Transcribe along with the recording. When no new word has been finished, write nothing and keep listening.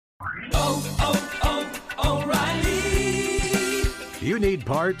O'Reilly. You need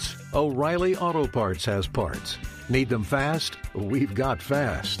parts? O'Reilly Auto Parts has parts. Need them fast? We've got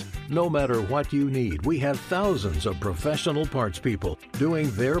fast. No matter what you need, we have thousands of professional parts people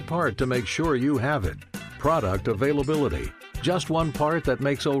doing their part to make sure you have it. Product availability. Just one part that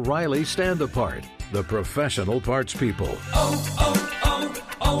makes O'Reilly stand apart. The professional parts people.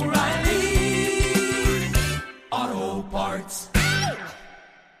 O'Reilly Auto Parts.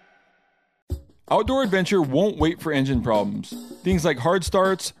 Outdoor adventure won't wait for engine problems. Things like hard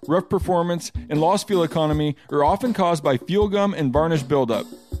starts, rough performance, and lost fuel economy are often caused by fuel gum and varnish buildup.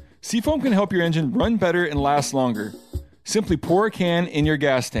 Seafoam can help your engine run better and last longer. Simply pour a can in your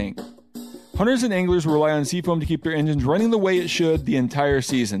gas tank. Hunters and anglers rely on Seafoam to keep their engines running the way it should the entire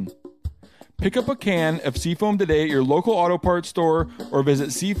season. Pick up a can of Seafoam today at your local auto parts store or visit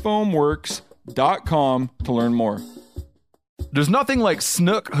seafoamworks.com to learn more. There's nothing like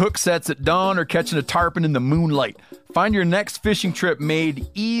snook hook sets at dawn or catching a tarpon in the moonlight. Find your next fishing trip made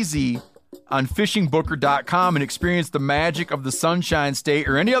easy on fishingbooker.com and experience the magic of the Sunshine State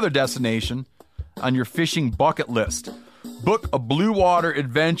or any other destination on your fishing bucket list. Book a blue water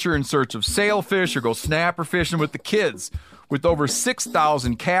adventure in search of sailfish or go snapper fishing with the kids. With over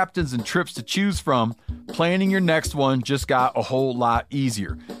 6,000 captains and trips to choose from, planning your next one just got a whole lot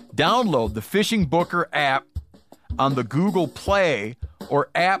easier. Download the Fishing Booker app on the Google Play or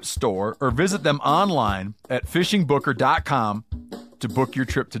App Store or visit them online at fishingbooker.com to book your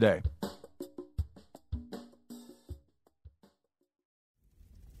trip today.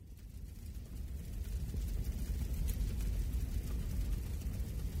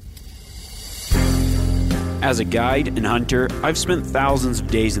 As a guide and hunter, I've spent thousands of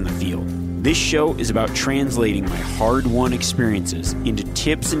days in the field. This show is about translating my hard-won experiences into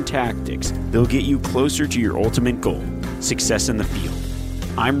tips and tactics that'll get you closer to your ultimate goal, success in the field.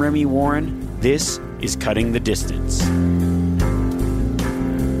 I'm Remy Warren. This is Cutting the Distance.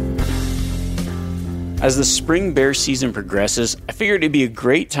 As the spring bear season progresses, I figured it'd be a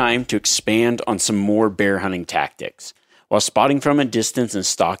great time to expand on some more bear hunting tactics. While spotting from a distance and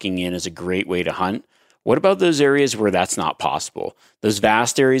stalking in is a great way to hunt, what about those areas where that's not possible? Those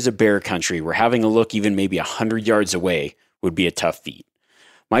vast areas of bear country where having a look even maybe 100 yards away would be a tough feat.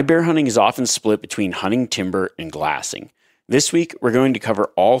 My bear hunting is often split between hunting timber and glassing. This week, we're going to cover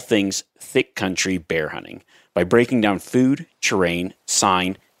all things thick country bear hunting by breaking down food, terrain,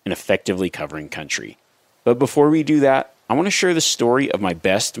 sign, and effectively covering country. But before we do that, I want to share the story of my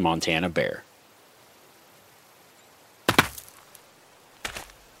best Montana bear.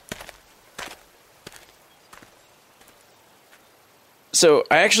 So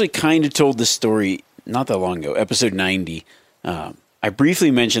I actually kind of told this story not that long ago, episode 90. I briefly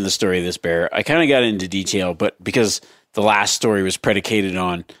mentioned the story of this bear. I kind of got into detail, but because the last story was predicated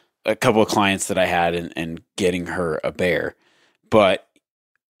on a couple of clients that I had and getting her a bear. But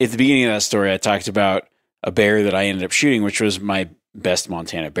at the beginning of that story, I talked about a bear that I ended up shooting, which was my best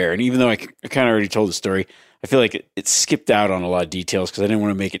Montana bear. And even though I kind of already told the story, I feel like it skipped out on a lot of details because I didn't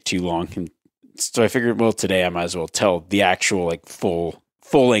want to make it too long. And so I figured, well, today I might as well tell the actual like full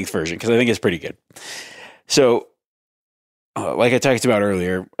length version because I think it's pretty good. So, like I talked about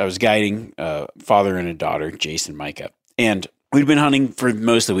earlier, I was guiding a father and a daughter, Jason and Micah, and we'd been hunting for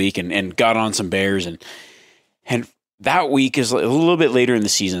most of the week and got on some bears and that week is a little bit later in the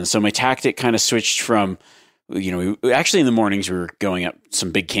season. So my tactic kind of switched from, we actually in the mornings we were going up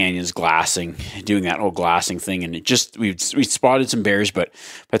some big canyons, glassing, doing that whole glassing thing. And we spotted some bears, but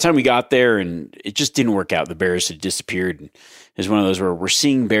by the time we got there and it just didn't work out, the bears had disappeared. And it was one of those where we're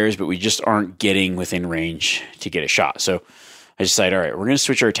seeing bears, but we just aren't getting within range to get a shot. So I decided, all right, we're going to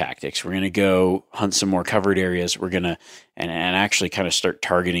switch our tactics. We're going to go hunt some more covered areas. We're going to, and actually kind of start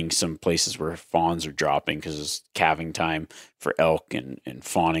targeting some places where fawns are dropping because it's calving time for elk and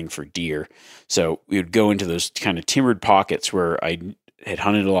fawning for deer. So we would go into those kind of timbered pockets where I had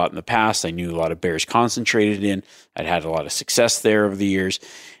hunted a lot in the past. I knew a lot of bears concentrated in. I'd had a lot of success there over the years.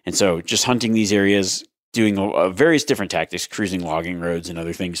 And so just hunting these areas, doing various different tactics, cruising logging roads and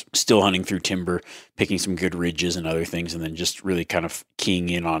other things, still hunting through timber, picking some good ridges and other things, and then just really kind of keying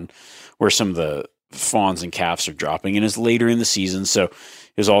in on where some of the fawns and calves are dropping. And it's later in the season, so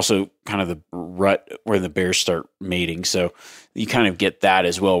it was also kind of the rut where the bears start mating. So you kind of get that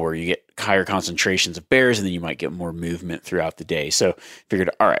as well, where you get higher concentrations of bears, and then you might get more movement throughout the day. So figured,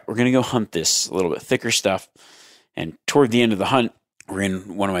 all right, we're going to go hunt this a little bit thicker stuff. And toward the end of the hunt, we're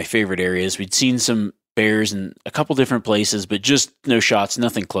in one of my favorite areas. We'd seen some bears in a couple different places, but just no shots,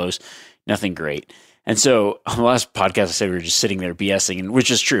 nothing close, nothing great. And so on the last podcast, I said we were just sitting there BSing, and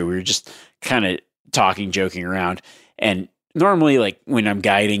which is true. We were just kind of talking, joking around. And normally, like when I'm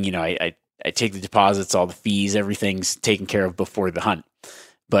guiding, I I take the deposits, all the fees, everything's taken care of before the hunt.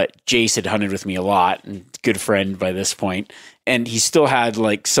 But Jace had hunted with me a lot and good friend by this point. And he still had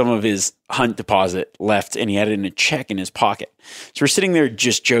like some of his hunt deposit left and he had it in a check in his pocket. So we're sitting there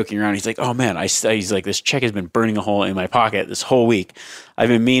just joking around. He's like, oh man, he's like, this check has been burning a hole in my pocket this whole week. I've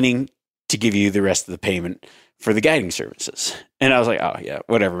been meaning to give you the rest of the payment for the guiding services. And I was like, oh yeah,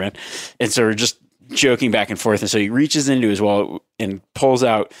 whatever, man. And so we're just joking back and forth. And so he reaches into his wallet and pulls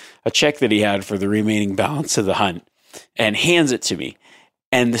out a check that he had for the remaining balance of the hunt and hands it to me.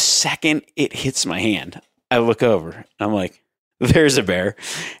 And the second it hits my hand, I look over and I'm like, there's a bear.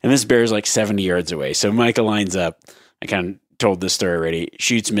 And this bear is like 70 yards away. So Micah lines up. I kind of told this story already.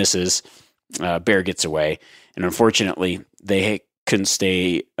 Shoots, misses. Bear gets away. And unfortunately, they couldn't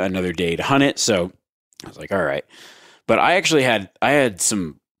stay another day to hunt it. So I was like, all right. But I actually had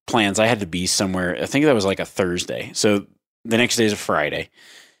some plans. I had to be somewhere. I think that was like a Thursday. So the next day is a Friday.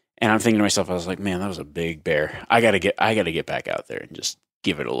 And I'm thinking to myself, I was like, man, that was a big bear. I gotta get back out there and just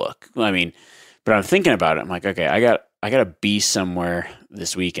give it a look. I mean, but I'm thinking about it. I'm like, okay, I gotta be somewhere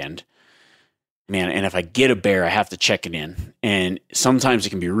this weekend, man. And if I get a bear, I have to check it in. And sometimes it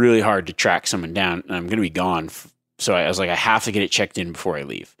can be really hard to track someone down and I'm going to be gone. So I was like, I have to get it checked in before I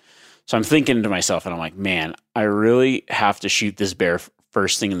leave. So I'm thinking to myself and I'm like, man, I really have to shoot this bear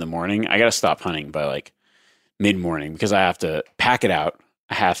first thing in the morning. I got to stop hunting by like mid morning because I have to pack it out.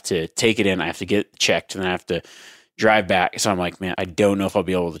 I have to take it in. I have to get it checked and then I have to drive back. So I'm like, man, I don't know if I'll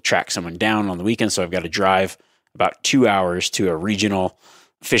be able to track someone down on the weekend. So I've got to drive about 2 hours to a regional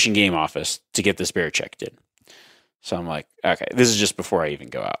fish and game office to get this bear checked in. So I'm like, okay, this is just before I even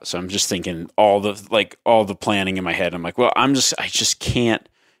go out. So I'm just thinking all the planning in my head. I'm like, well, I just can't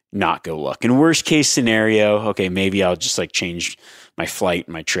not go look. In worst case scenario, okay, maybe I'll just like change my flight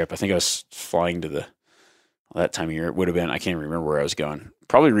and my trip. I think I was flying to that time of year. It would have been, I can't remember where I was going.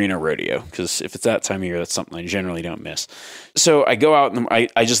 Probably Reno Rodeo, because if it's that time of year, that's something I generally don't miss. So I go out and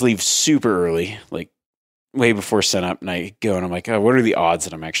I just leave super early, like way before sunup, and I go and I'm like, oh, what are the odds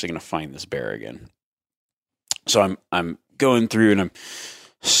that I'm actually going to find this bear again? So I'm going through and I'm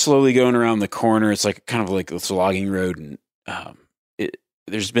slowly going around the corner. It's like kind of like this logging road, and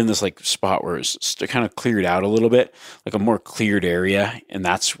there's been this like spot where it's kind of cleared out a little bit, like a more cleared area. And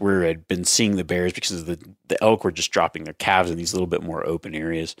that's where I'd been seeing the bears because the elk were just dropping their calves in these little bit more open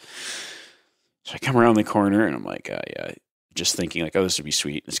areas. So I come around the corner and I'm like, yeah, just thinking like, oh, this would be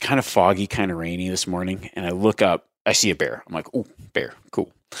sweet. It's kind of foggy, kind of rainy this morning. And I look up, I see a bear. I'm like, oh, bear,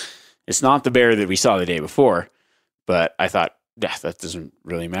 cool. It's not the bear that we saw the day before, but I thought, yeah, that doesn't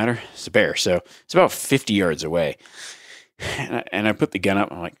really matter. It's a bear. So it's about 50 yards away. And I put the gun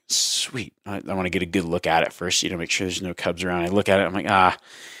up. I'm like, sweet. I want to get a good look at it first, make sure there's no cubs around. I look at it. I'm like,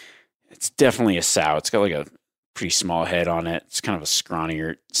 it's definitely a sow. It's got like a pretty small head on it. It's kind of a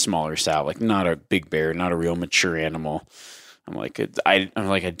scrawnier, smaller sow, like not a big bear, not a real mature animal. I'm like, I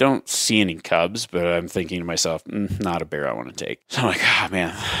don't see any cubs, but I'm thinking to myself, not a bear I want to take. So I'm like,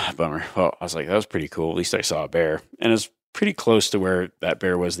 man, bummer. Well, I was like, that was pretty cool. At least I saw a bear. And it's pretty close to where that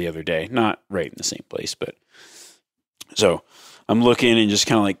bear was the other day. Not right in the same place, but so I'm looking and just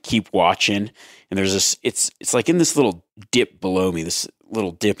kind of like keep watching. And there's this, it's like in this little dip below me, this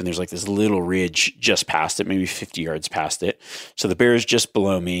little dip, and there's like this little ridge just past it, maybe 50 yards past it. So the bear is just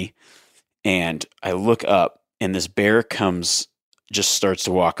below me. And I look up and this bear just starts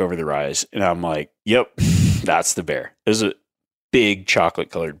to walk over the rise. And I'm like, yep, that's the bear. It was a big chocolate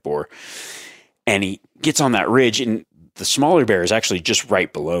colored boar. And he gets on that ridge and the smaller bear is actually just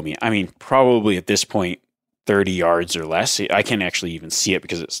right below me. I mean, probably at this point, 30 yards or less. I can't actually even see it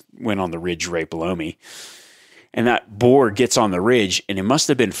because it went on the ridge right below me. And that boar gets on the ridge and it must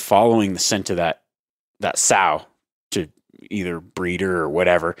have been following the scent of that sow to either breed her or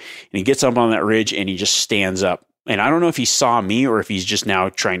whatever. And he gets up on that ridge and he just stands up. And I don't know if he saw me or if he's just now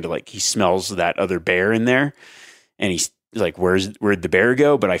trying to he smells that other bear in there. And he's like, where'd the bear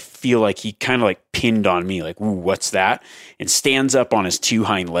go? But I feel like he kind of pinned on me, like, ooh, what's that? And stands up on his two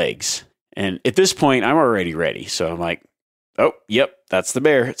hind legs. And at this point, I'm already ready. So I'm like, oh, yep, that's the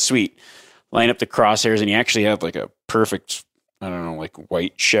bear. It's sweet. Line up the crosshairs, and he actually had a perfect,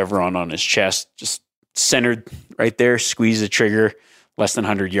 white chevron on his chest, just centered right there. Squeeze the trigger, less than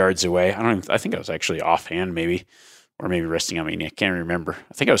 100 yards away. I think I was actually offhand, maybe, or maybe resting on my knee. I can't remember.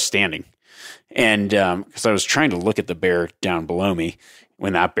 I think I was standing, and because I was trying to look at the bear down below me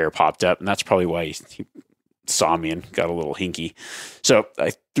when that bear popped up, and that's probably why he saw me and got a little hinky. So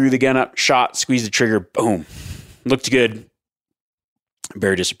I threw the gun up, shot, squeezed the trigger, boom. Looked good.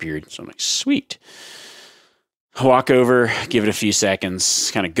 Bear disappeared. So I'm like, sweet. I walk over, give it a few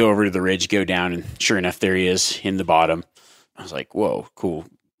seconds, kind of go over to the ridge, go down, and sure enough, there he is in the bottom. I was like, whoa, cool.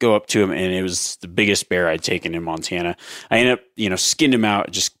 go up to him, and it was the biggest bear I'd taken in Montana. I ended up, skinned him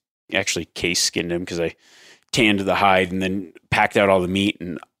out, just actually case skinned him because I tanned the hide and then packed out all the meat.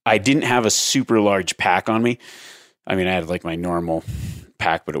 And I didn't have a super large pack on me. I mean, I had like my normal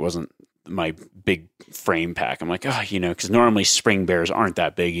pack, but it wasn't my big frame pack. I'm like, because normally spring bears aren't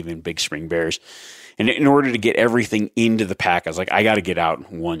that big, even big spring bears. And in order to get everything into the pack, I was like, I got to get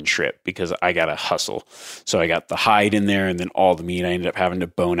out one trip because I got to hustle. So I got the hide in there and then all the meat. I ended up having to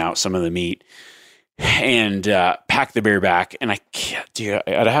bone out some of the meat and pack the bear back. And I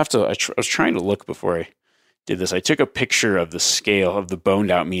was trying to look before I did this. I took a picture of the scale of the boned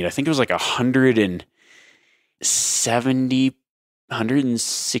out meat. I think it was like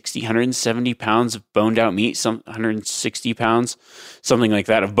 170 pounds of boned out meat, 160 pounds, something like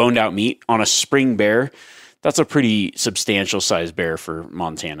that of boned out meat on a spring bear. That's a pretty substantial size bear for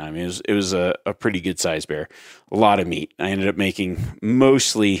Montana. I mean, it was a pretty good size bear, a lot of meat. I ended up making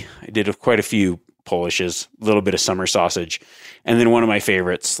I did quite a few Polishes, a little bit of summer sausage. And then one of my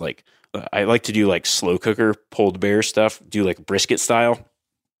favorites, I like to do like slow cooker pulled bear stuff, do like brisket style.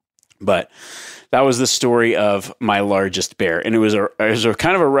 But that was the story of my largest bear. And it was a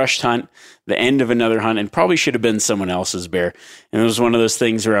kind of a rushed hunt, the end of another hunt, and probably should have been someone else's bear. And it was one of those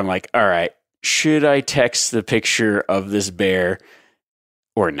things where I'm like, all right, should I text the picture of this bear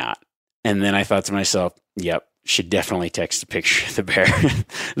or not? And then I thought to myself, yep, should definitely text a picture of the bear.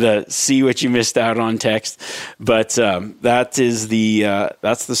 The see what you missed out on text. But that's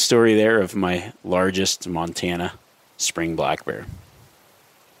the story there of my largest Montana spring black bear.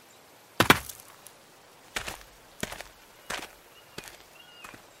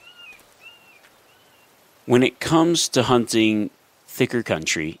 When it comes to hunting thicker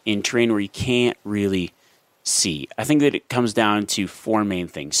country in terrain where you can't really see, I think that it comes down to four main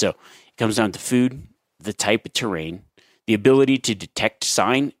things. So it comes down to food, the type of terrain, the ability to detect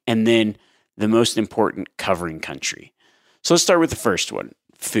sign, and then the most important, covering country. So let's start with the first one,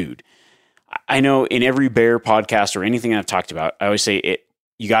 food. I know in every bear podcast or anything I've talked about, I always say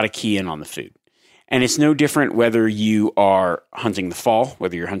you got to key in on the food. And it's no different whether you are hunting the fall,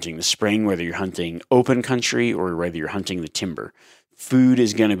 whether you're hunting the spring, whether you're hunting open country, or whether you're hunting the timber. Food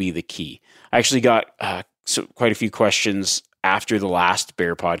is going to be the key. I actually got quite a few questions after the last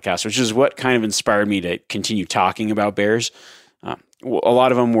bear podcast, which is what kind of inspired me to continue talking about bears. A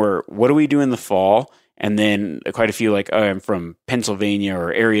lot of them were, what do we do in the fall? And then quite a few like, I'm from Pennsylvania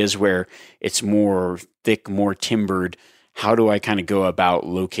or areas where it's more thick, more timbered. How do I kind of go about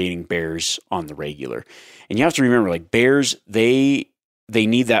locating bears on the regular? And you have to remember, like bears, they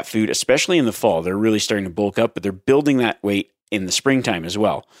need that food, especially in the fall. They're really starting to bulk up, but they're building that weight in the springtime as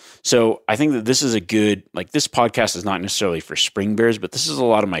well. So I think that this is this podcast is not necessarily for spring bears, but this is a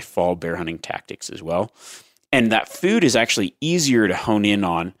lot of my fall bear hunting tactics as well. And that food is actually easier to hone in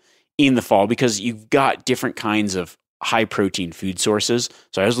on in the fall because you've got different kinds of high protein food sources.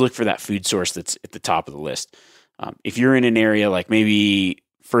 So I always look for that food source that's at the top of the list. If you're in an area like maybe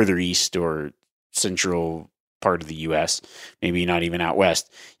further east or central part of the U.S., maybe not even out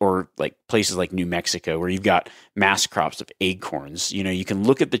west, or like places like New Mexico where you've got mass crops of acorns, you can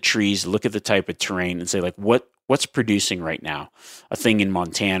look at the trees, look at the type of terrain and say like, what's producing right now? A thing in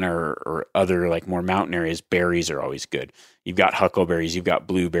Montana or other like more mountain areas, berries are always good. You've got huckleberries, you've got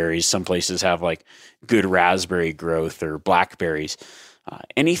blueberries. Some places have like good raspberry growth or blackberries.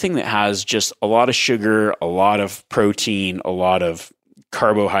 Anything that has just a lot of sugar, a lot of protein, a lot of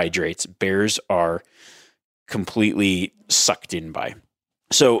carbohydrates, bears are completely sucked in by.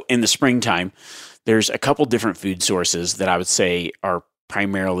 So in the springtime, there's a couple different food sources that I would say are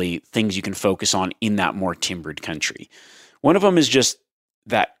primarily things you can focus on in that more timbered country. One of them is just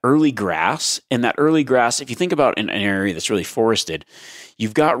that early grass. And that early grass, if you think about an area that's really forested,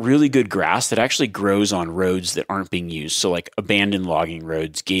 you've got really good grass that actually grows on roads that aren't being used. So like abandoned logging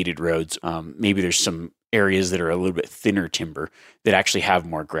roads, gated roads, maybe there's some areas that are a little bit thinner timber that actually have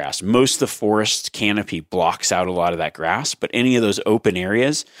more grass. Most of the forest canopy blocks out a lot of that grass, but any of those open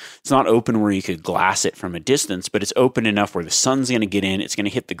areas, it's not open where you could glass it from a distance, but it's open enough where the sun's going to get in, it's going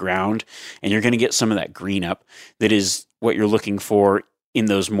to hit the ground, and you're going to get some of that green up that is what you're looking for in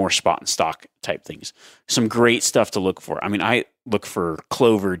those more spot and stock type things. Some great stuff to look for. I mean, I look for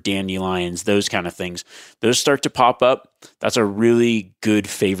clover, dandelions, those kind of things. Those start to pop up. That's a really good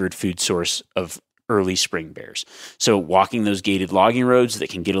favored food source of early spring bears. So walking those gated logging roads that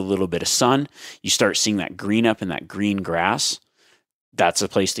can get a little bit of sun, you start seeing that green up in that green grass. That's a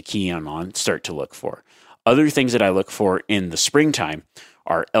place to key in on, start to look for. Other things that I look for in the springtime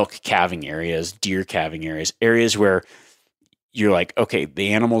are elk calving areas, deer calving areas, areas where you're like, okay,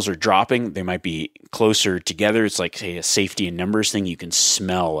 the animals are dropping. They might be closer together. It's like, say, a safety in numbers thing. You can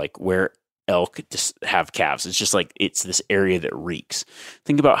smell like where elk have calves. It's just like, it's this area that reeks.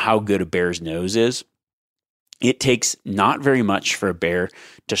 Think about how good a bear's nose is. It takes not very much for a bear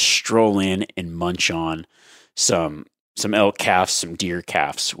to stroll in and munch on some elk calves, some deer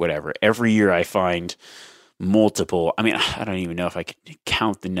calves, whatever. Every year I find multiple, I mean, I don't even know if I could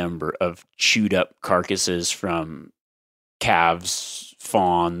count the number of chewed up carcasses from calves,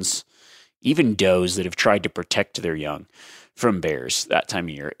 fawns, even does that have tried to protect their young from bears that time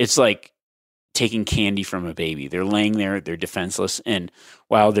of year. It's like taking candy from a baby. They're laying there, they're defenseless, and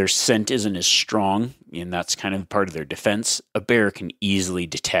while their scent isn't as strong, and that's kind of part of their defense, a bear can easily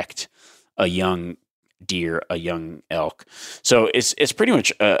detect a young deer, a young elk. So it's pretty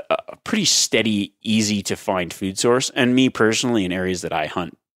much a pretty steady, easy to find food source. And me personally, in areas that I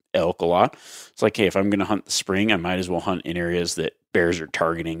hunt elk a lot, it's like, hey, if I'm going to hunt the spring, I might as well hunt in areas that bears are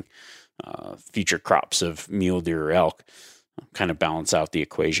targeting future crops of mule deer or elk, kind of balance out the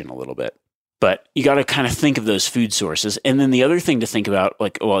equation a little bit. But you got to kind of think of those food sources. And then the other thing to think about,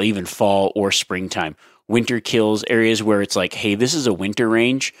 like, well, even fall or springtime, winter kills, areas where it's like, hey, this is a winter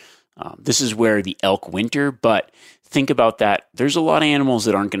range. This is where the elk winter, but think about that. There's a lot of animals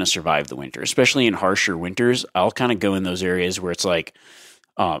that aren't going to survive the winter, especially in harsher winters. I'll kind of go in those areas where it's like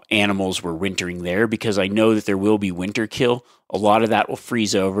animals were wintering there, because I know that there will be winter kill. A lot of that will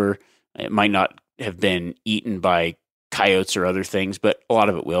freeze over. It might not have been eaten by coyotes or other things, but a lot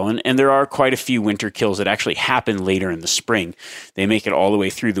of it will. And there are quite a few winter kills that actually happen later in the spring. They make it all the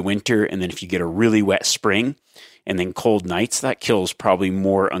way through the winter, and then if you get a really wet spring and then cold nights, that kills probably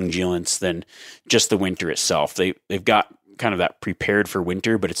more ungulates than just the winter itself. They've got kind of that prepared for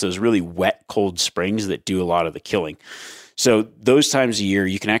winter, but it's those really wet, cold springs that do a lot of the killing. So those times of year,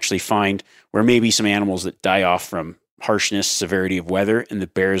 you can actually find where maybe some animals that die off from harshness, severity of weather, and the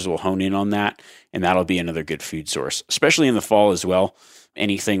bears will hone in on that, and that'll be another good food source, especially in the fall as well.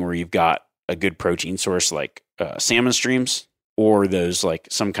 Anything where you've got a good protein source like salmon streams, or those like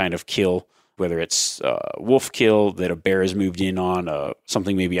some kind of kill, whether it's wolf kill that a bear has moved in on,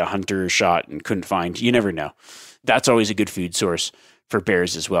 something maybe a hunter shot and couldn't find. You never know. That's always a good food source for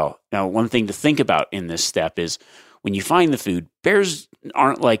bears as well. Now, one thing to think about in this step is when you find the food, bears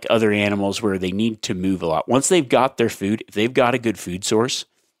aren't like other animals where they need to move a lot. Once they've got their food, if they've got a good food source,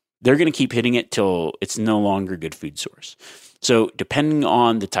 they're going to keep hitting it till it's no longer a good food source. So depending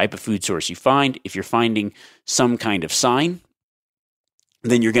on the type of food source you find, if you're finding some kind of sign,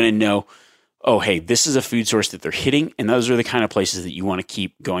 then you're going to know, oh, hey, this is a food source that they're hitting, and those are the kind of places that you want to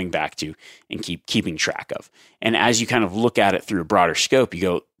keep going back to and keeping track of. And as you kind of look at it through a broader scope, you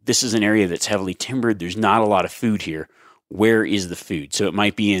go, this is an area that's heavily timbered. There's not a lot of food here. Where is the food? So it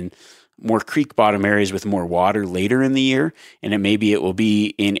might be in more creek bottom areas with more water later in the year, and it will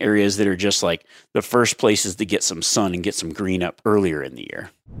be in areas that are just like the first places to get some sun and get some green up earlier in the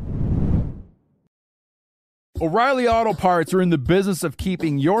year. O'Reilly Auto Parts are in the business of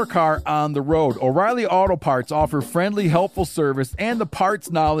keeping your car on the road. O'Reilly Auto Parts offer friendly, helpful service and the parts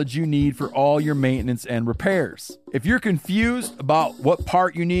knowledge you need for all your maintenance and repairs. If you're confused about what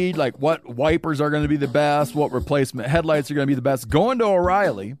part you need, like what wipers are going to be the best, what replacement headlights are going to be the best, go into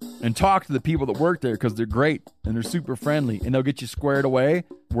O'Reilly and talk to the people that work there, because they're great and they're super friendly, and they'll get you squared away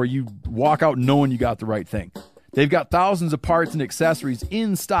where you walk out knowing you got the right thing. They've got thousands of parts and accessories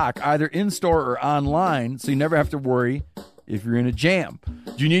in stock, either in-store or online, so you never have to worry if you're in a jam.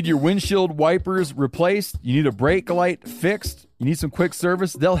 Do you need your windshield wipers replaced? You need a brake light fixed? You need some quick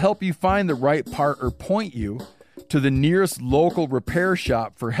service? They'll help you find the right part or point you to the nearest local repair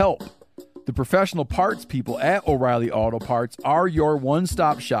shop for help. The professional parts people at O'Reilly Auto Parts are your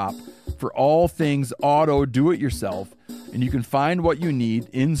one-stop shop for all things auto do-it-yourself, and you can find what you need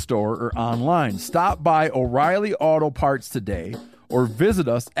in-store or online. Stop by O'Reilly Auto Parts today or visit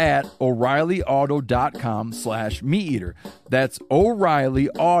us at O'ReillyAuto.com/MeatEater. That's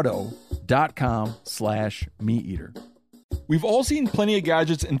O'ReillyAuto.com/MeatEater. We've all seen plenty of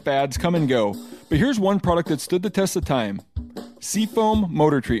gadgets and fads come and go, but here's one product that stood the test of time: Seafoam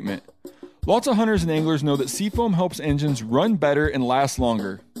Motor Treatment. Lots of hunters and anglers know that Seafoam helps engines run better and last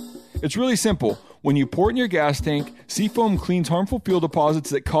longer. It's really simple. When you pour it in your gas tank, Seafoam cleans harmful fuel deposits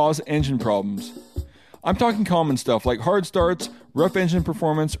that cause engine problems. I'm talking common stuff like hard starts, rough engine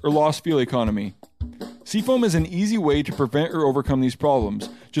performance, or lost fuel economy. Seafoam is an easy way to prevent or overcome these problems.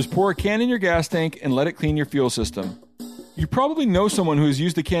 Just pour a can in your gas tank and let it clean your fuel system. You probably know someone who has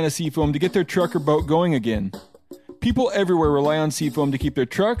used a can of Seafoam to get their truck or boat going again. People everywhere rely on Seafoam to keep their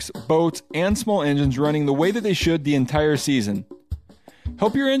trucks, boats, and small engines running the way that they should the entire season.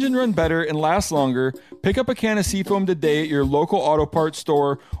 Help your engine run better and last longer Pick up a can of Seafoam today at your local auto parts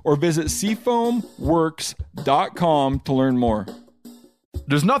store or visit seafoamworks.com to learn more.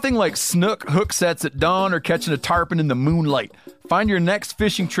 There's nothing like snook hook sets at dawn or catching a tarpon in the moonlight. Find your next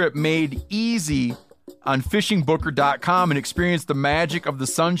fishing trip made easy on fishingbooker.com and experience the magic of the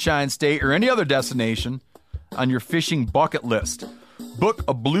Sunshine State or any other destination on your fishing bucket list. Book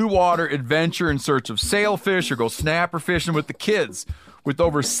a blue water adventure in search of sailfish or go snapper fishing with the kids. With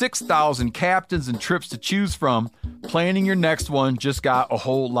over 6,000 captains and trips to choose from, planning your next one just got a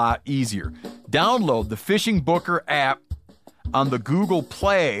whole lot easier. Download the Fishing Booker app on the Google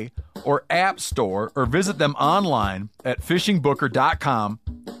Play or App Store or visit them online at fishingbooker.com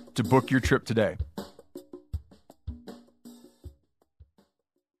to book your trip today.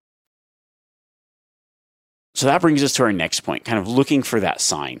 So that brings us to our next point, kind of looking for that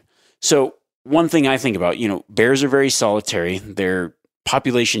sign. So one thing I think about, bears are very solitary. Their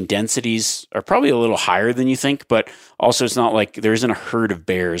population densities are probably a little higher than you think, but also it's not like there isn't a herd of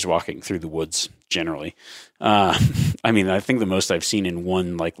bears walking through the woods generally. I think the most I've seen in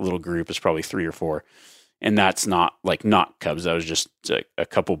one little group is probably 3 or 4. And that's not cubs. That was just a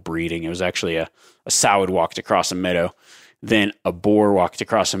couple breeding. It was actually a sow had walked across a meadow. Then a boar walked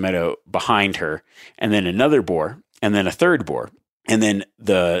across a meadow behind her, and then another boar, and then a third boar. And then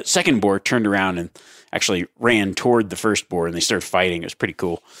the second boar turned around and actually ran toward the first boar, and they started fighting. It was pretty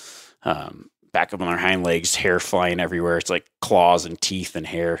cool. Back up on their hind legs, hair flying everywhere. It's like claws and teeth and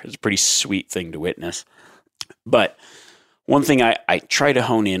hair. It's a pretty sweet thing to witness. But one thing I try to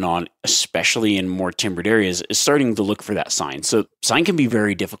hone in on, especially in more timbered areas, is starting to look for that sign. So sign can be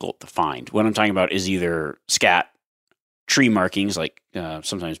very difficult to find. What I'm talking about is either scat, tree markings,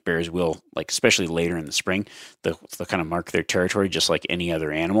 sometimes bears will, especially later in the spring, they'll kind of mark their territory just like any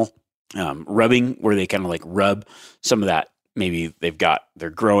other animal. Rubbing, where they kind of rub some of that. Maybe they're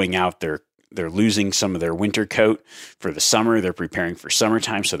growing out, they're losing some of their winter coat for the summer. They're preparing for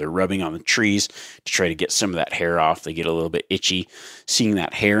summertime, so they're rubbing on the trees to try to get some of that hair off. They get a little bit itchy, seeing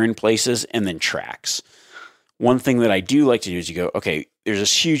that hair in places, and then tracks. One thing that I do like to do is you go, okay, there's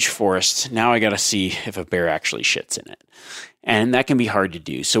this huge forest. Now I got to see if a bear actually shits in it. And that can be hard to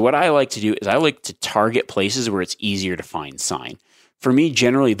do. So what I like to do is I like to target places where it's easier to find sign. For me,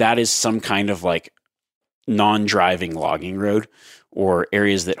 generally, that is some kind of non-driving logging road or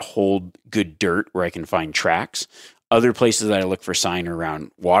areas that hold good dirt where I can find tracks. Other places that I look for sign are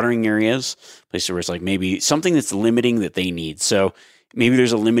around watering areas, places where it's maybe something that's limiting that they need. So maybe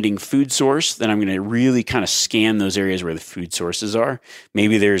there's a limiting food source, then I'm going to really kind of scan those areas where the food sources are.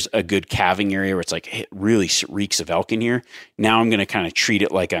 Maybe there's a good calving area where it's it really reeks of elk in here. Now I'm going to kind of treat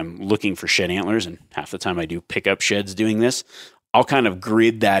it like I'm looking for shed antlers, and half the time I do pick up sheds doing this. I'll kind of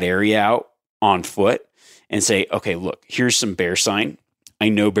grid that area out on foot and say, okay, look, here's some bear sign. I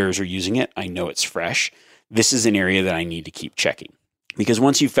know bears are using it. I know it's fresh. This is an area that I need to keep checking. Because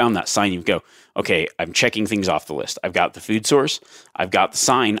once you've found that sign, you go, okay, I'm checking things off the list. I've got the food source. I've got the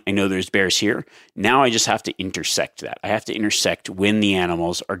sign. I know there's bears here. Now I just have to intersect that. I have to intersect when the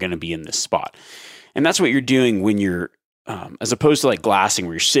animals are going to be in this spot. And that's what you're doing when you're, as opposed to glassing,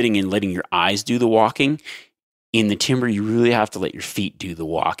 where you're sitting and letting your eyes do the walking. In the timber, you really have to let your feet do the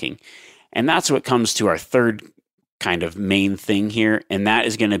walking. And that's what comes to our third kind of main thing here. And that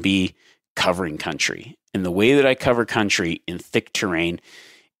is going to be covering country. And the way that I cover country in thick terrain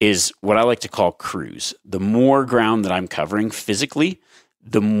is what I like to call cruise. The more ground that I'm covering physically,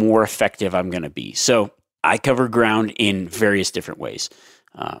 the more effective I'm going to be. So I cover ground in various different ways.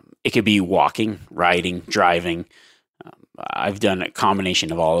 It could be walking, riding, driving. I've done a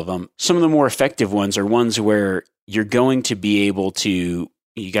combination of all of them. Some of the more effective ones are ones where you're going to be able to,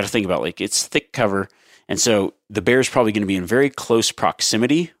 you got to think about it's thick cover. And so the bear is probably going to be in very close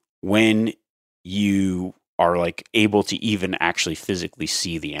proximity when you are able to even actually physically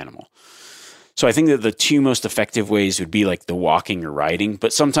see the animal. So I think that the two most effective ways would be the walking or riding,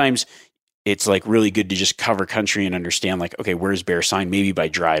 but sometimes it's really good to just cover country and understand okay, where's bear sign? Maybe by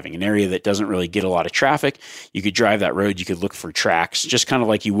driving an area that doesn't really get a lot of traffic. You could drive that road. You could look for tracks, just kind of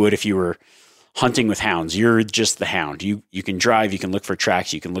like you would if you were hunting with hounds. You're just the hound. You can drive, you can look for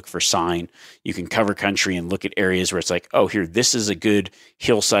tracks, you can look for sign, you can cover country and look at areas where it's oh, here, this is a good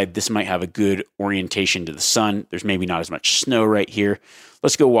hillside. This might have a good orientation to the sun. There's maybe not as much snow right here.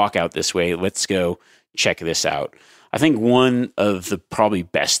 Let's go walk out this way. Let's go check this out. I think one of the probably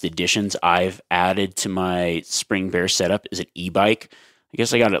best additions I've added to my spring bear setup is an e-bike. I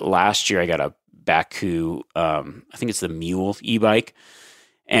guess I got it last year. I got a Baku, I think it's the Mule e-bike.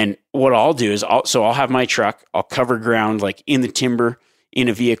 And what I'll do is I'll have my truck, I'll cover ground in the timber in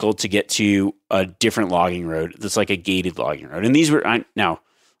a vehicle to get to a different logging road that's a gated logging road. And these were, now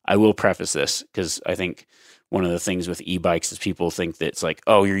I will preface this because I think one of the things with e-bikes is people think that it's like,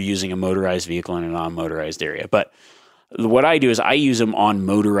 oh, you're using a motorized vehicle in a non-motorized area. But what I do is I use them on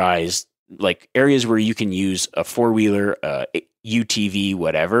motorized, like areas where you can use a four-wheeler, UTV,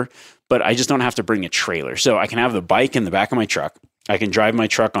 whatever, but I just don't have to bring a trailer. So I can have the bike in the back of my truck. I can drive my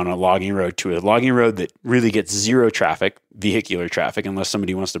truck on a logging road to a logging road that really gets zero traffic, vehicular traffic, unless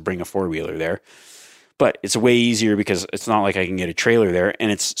somebody wants to bring a four-wheeler there. But it's way easier because it's not like I can get a trailer there,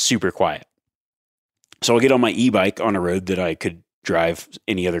 and it's super quiet. So I'll get on my e-bike on a road that I could drive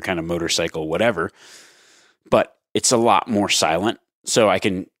any other kind of motorcycle, whatever, but it's a lot more silent. So I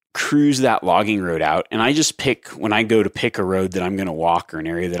can cruise that logging road out. And I just pick, when I go to pick a road that I'm going to walk or an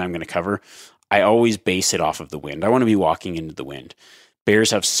area that I'm going to cover, I always base it off of the wind. I want to be walking into the wind.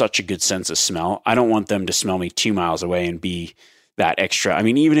 Bears have such a good sense of smell. I don't want them to smell me 2 miles away and be that extra. I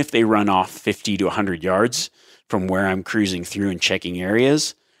mean, even if they run off 50 to 100 yards from where I'm cruising through and checking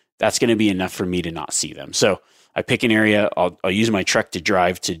areas, that's going to be enough for me to not see them. So I pick an area. I'll use my truck to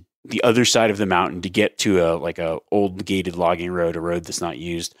drive to the other side of the mountain to get to a old gated logging road, a road that's not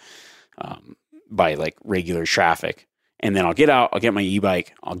used by like regular traffic. And then I'll get out, I'll get my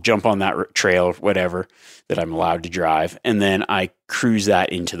e-bike, I'll jump on that trail, whatever that I'm allowed to drive. And then I cruise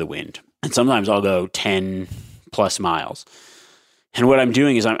that into the wind. And sometimes I'll go 10 plus miles. And what I'm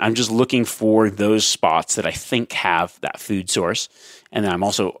doing is I'm just looking for those spots that I think have that food source. And then I'm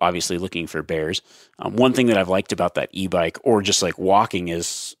also obviously looking for bears. One thing that I've liked about that e-bike or just like walking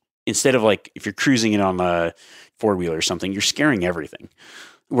is instead of like if you're cruising it on a four-wheeler or something, you're scaring everything.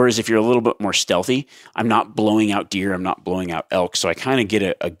 Whereas if you're a little bit more stealthy, I'm not blowing out deer, I'm not blowing out elk. So I kind of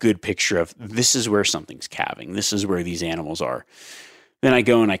get a good picture of this is where something's calving. This is where these animals are. Then I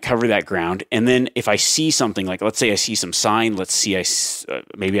go and I cover that ground. And then if I see something like, let's say I see some sign,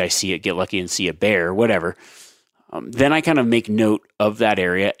 maybe I see it, get lucky and see a bear, whatever. Then I kind of make note of that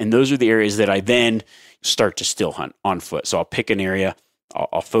area. And those are the areas that I then start to still hunt on foot. So I'll pick an area,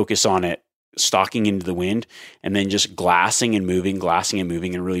 I'll focus on it, stalking into the wind, and then just glassing and moving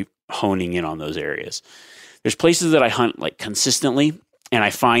and really honing in on those areas. There's places that I hunt like consistently, and I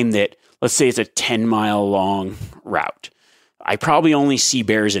find that, let's say it's a 10-mile long route. I probably only see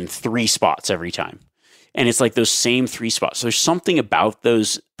bears in 3 spots every time. And it's like those same 3 spots. So there's something about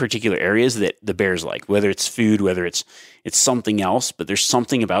those particular areas that the bears like, whether it's food, whether it's something else, but there's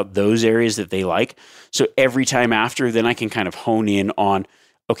something about those areas that they like. So every time after, then I can kind of hone in on,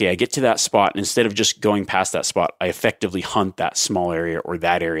 okay, I get to that spot, and instead of just going past that spot, I effectively hunt that small area or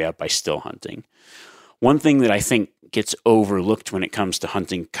that area by still hunting. One thing that I think gets overlooked when it comes to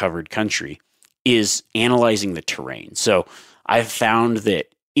hunting covered country is analyzing the terrain. So I've found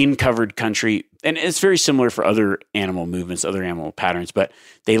that in covered country, and it's very similar for other animal movements, other animal patterns, but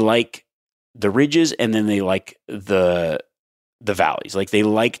they like the ridges and then they like the valleys. Like they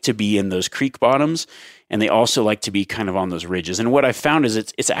like to be in those creek bottoms, and they also like to be kind of on those ridges. And what I found is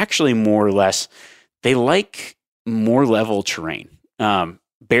it's actually more or less, they like more level terrain.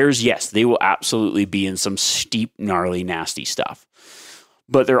 Bears, yes, they will absolutely be in some steep, gnarly, nasty stuff.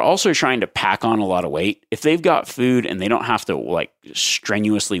 But they're also trying to pack on a lot of weight. If they've got food and they don't have to like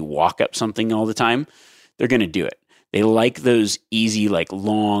strenuously walk up something all the time, they're going to do it. They like those easy, like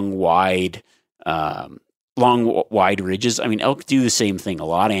long, wide ridges. I mean, elk do the same thing. A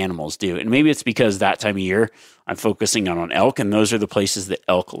lot of animals do. And maybe it's because that time of year I'm focusing on elk, and those are the places that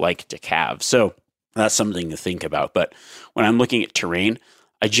elk like to calve. So that's something to think about. But when I'm looking at terrain,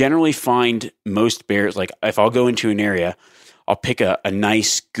 I generally find most bears, like if I'll go into an area, I'll pick a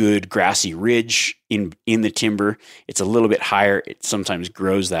nice, good grassy ridge in the timber. It's a little bit higher. It sometimes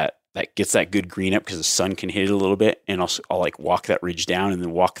grows that gets that good green up because the sun can hit it a little bit. And I'll like walk that ridge down and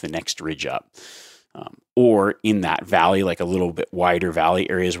then walk the next ridge up. Or in that valley, like a little bit wider valley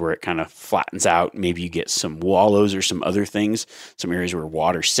areas where it kind of flattens out. Maybe you get some wallows or some other things, some areas where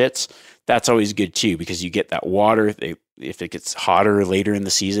water sits. That's always good too, because you get that water. If it gets hotter later in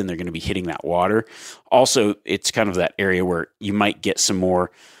the season, they're going to be hitting that water. Also, it's kind of that area where you might get some more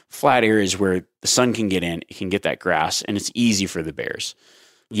flat areas where the sun can get in, it can get that grass, and it's easy for the bears.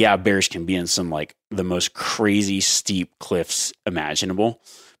 Yeah, bears can be in some like the most crazy steep cliffs imaginable.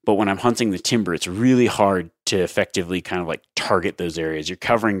 But when I'm hunting the timber, it's really hard to effectively kind of like target those areas. You're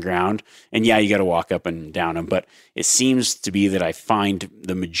covering ground, and yeah, you got to walk up and down them. But it seems to be that I find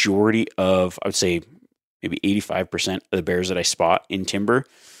the majority of, I would say maybe 85% of the bears that I spot in timber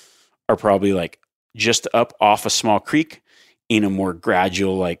are probably like just up off a small creek in a more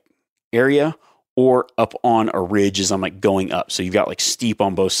gradual like area, or up on a ridge as I'm like going up. So you've got like steep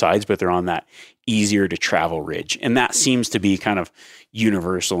on both sides, but they're on that easier to travel ridge. And that seems to be kind of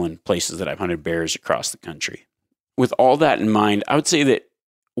universal in places that I've hunted bears across the country. With all that in mind, I would say that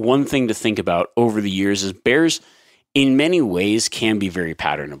one thing to think about over the years is bears in many ways can be very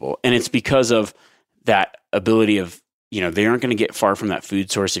patternable. And it's because of that ability of, they aren't going to get far from that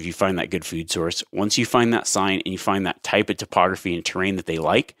food source if you find that good food source. Once you find that sign and you find that type of topography and terrain that they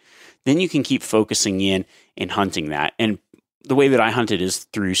like, then you can keep focusing in and hunting that. And the way that I hunt it is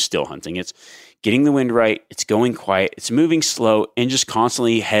through still hunting. It's getting the wind right, it's going quiet, it's moving slow, and just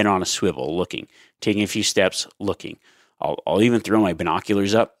constantly head on a swivel, looking, taking a few steps, looking. I'll even throw my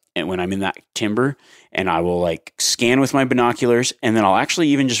binoculars up and when I'm in that timber, and I will like scan with my binoculars, and then I'll actually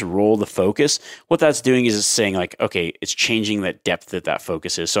even just roll the focus. What that's doing is it's saying like, okay, it's changing that depth that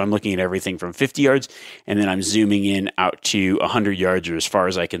focus is. So I'm looking at everything from 50 yards, and then I'm zooming in out to 100 yards or as far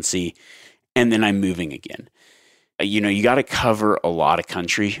as I can see, and then I'm moving again. You got to cover a lot of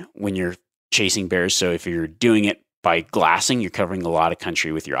country when you're chasing bears. So if you're doing it by glassing, you're covering a lot of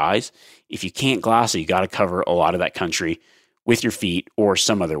country with your eyes. If you can't glass it, you got to cover a lot of that country with your feet or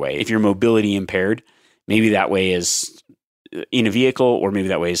some other way. If you're mobility impaired, maybe that way is in a vehicle, or maybe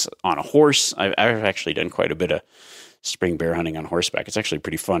that way is on a horse. I've actually done quite a bit of spring bear hunting on horseback. It's actually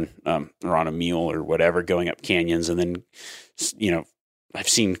pretty fun, or on a mule or whatever, going up canyons. And then, I've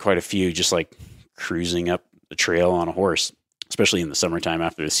seen quite a few just like cruising up the trail on a horse, especially in the summertime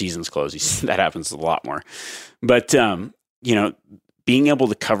after the season's closed. That happens a lot more. But, being able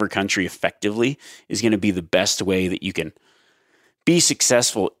to cover country effectively is going to be the best way that you can be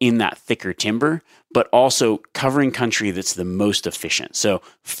successful in that thicker timber, but also covering country that's the most efficient. So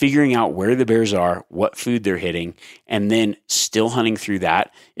figuring out where the bears are, what food they're hitting, and then still hunting through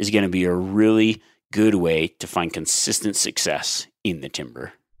that is going to be a really good way to find consistent success in the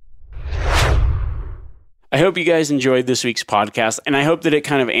timber. I hope you guys enjoyed this week's podcast, and I hope that it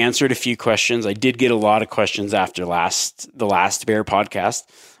kind of answered a few questions. I did get a lot of questions after the last bear podcast.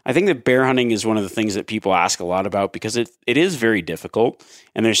 I think that bear hunting is one of the things that people ask a lot about because it is very difficult,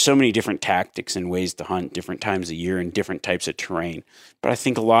 and there's so many different tactics and ways to hunt different times of year and different types of terrain. But I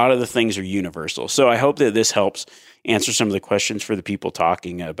think a lot of the things are universal. So I hope that this helps answer some of the questions for the people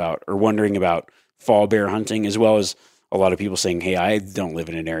talking about or wondering about fall bear hunting, as well as a lot of people saying, hey, I don't live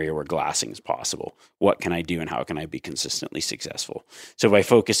in an area where glassing is possible. What can I do and how can I be consistently successful? So by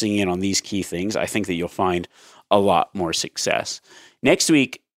focusing in on these key things, I think that you'll find a lot more success. Next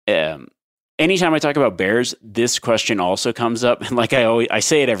week, anytime I talk about bears, this question also comes up. And like I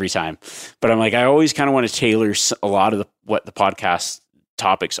say it every time, but I'm like, I always kind of want to tailor a lot of what the podcast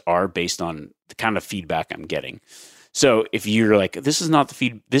topics are based on the kind of feedback I'm getting. So if you're like, this is not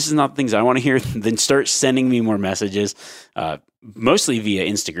the things I want to hear, then start sending me more messages, mostly via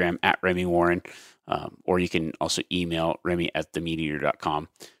Instagram at Remy Warren, or you can also email Remy@themeateater.com.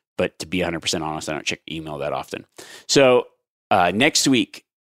 But to be 100% honest, I don't check email that often. So next week,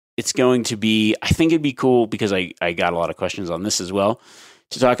 it's going to be, I think it'd be cool because I got a lot of questions on this as well,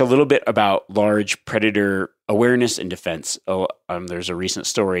 to talk a little bit about large predator awareness and defense. There's a recent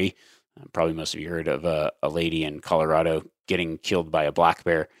story, probably most of you heard of a lady in Colorado getting killed by a black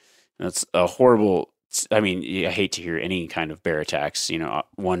bear. That's a horrible, I hate to hear any kind of bear attacks.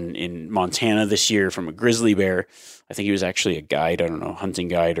 One in Montana this year from a grizzly bear. I think he was actually a guide, I don't know, hunting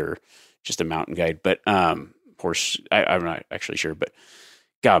guide or just a mountain guide, but horse, I'm not actually sure, but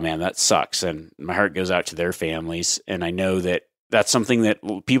God, man, that sucks. And my heart goes out to their families. And I know that that's something that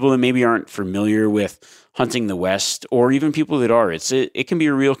people that maybe aren't familiar with hunting the West, or even people that are, it can be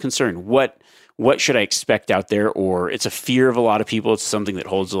a real concern. What should I expect out there? Or it's a fear of a lot of people. It's something that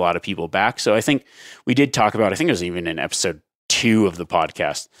holds a lot of people back. So I think we did talk about, I think it was even in episode 2 of the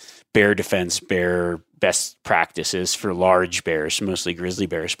podcast, bear defense, bear best practices for large bears, mostly grizzly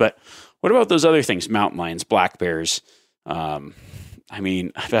bears. But what about those other things? Mountain lions, black bears. I've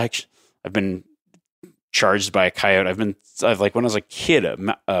been charged by a coyote. when I was a kid,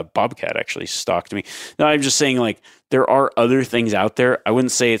 a bobcat actually stalked me. No, I'm just saying, like, there are other things out there. I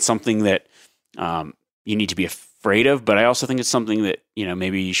wouldn't say it's something that you need to be afraid of, but I also think it's something that,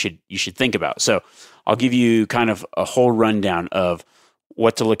 maybe you should think about. So I'll give you kind of a whole rundown of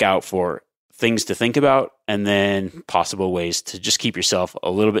what to look out for, things to think about, and then possible ways to just keep yourself a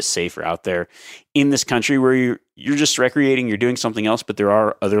little bit safer out there in this country where you're just recreating, you're doing something else, but there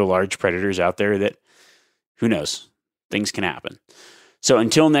are other large predators out there that, who knows, things can happen. So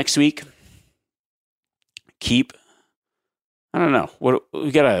until next week, I don't know what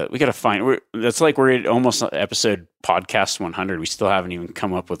we gotta find. That's like we're at almost episode podcast 100. We still haven't even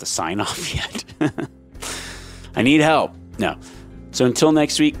come up with a sign off yet. I need help. No. So until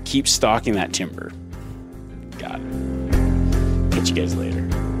next week, keep stalking that timber. Got it. Catch you guys later.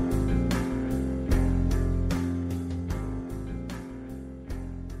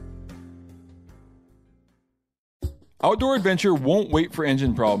 Outdoor adventure won't wait for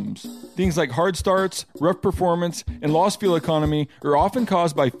engine problems. Things like hard starts, rough performance, and lost fuel economy are often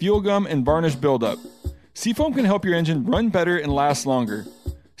caused by fuel gum and varnish buildup. Seafoam can help your engine run better and last longer.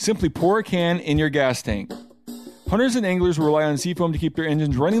 Simply pour a can in your gas tank. Hunters and anglers rely on Seafoam to keep their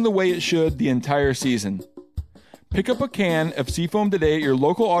engines running the way it should the entire season. Pick up a can of Seafoam today at your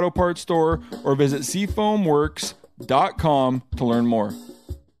local auto parts store or visit seafoamworks.com to learn more.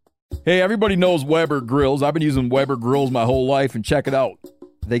 Hey, everybody knows Weber grills. I've been using Weber grills my whole life, and check it out.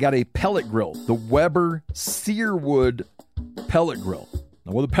 They got a pellet grill, the Weber Searwood pellet grill.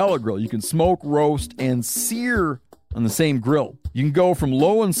 Now, with a pellet grill, you can smoke, roast, and sear on the same grill. You can go from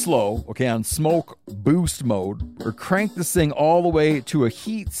low and slow, on smoke boost mode, or crank this thing all the way to a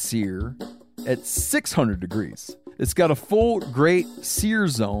heat sear at 600 degrees. It's got a full great sear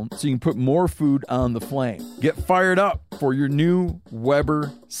zone, so you can put more food on the flame. Get fired up for your new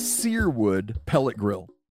Weber Searwood pellet grill.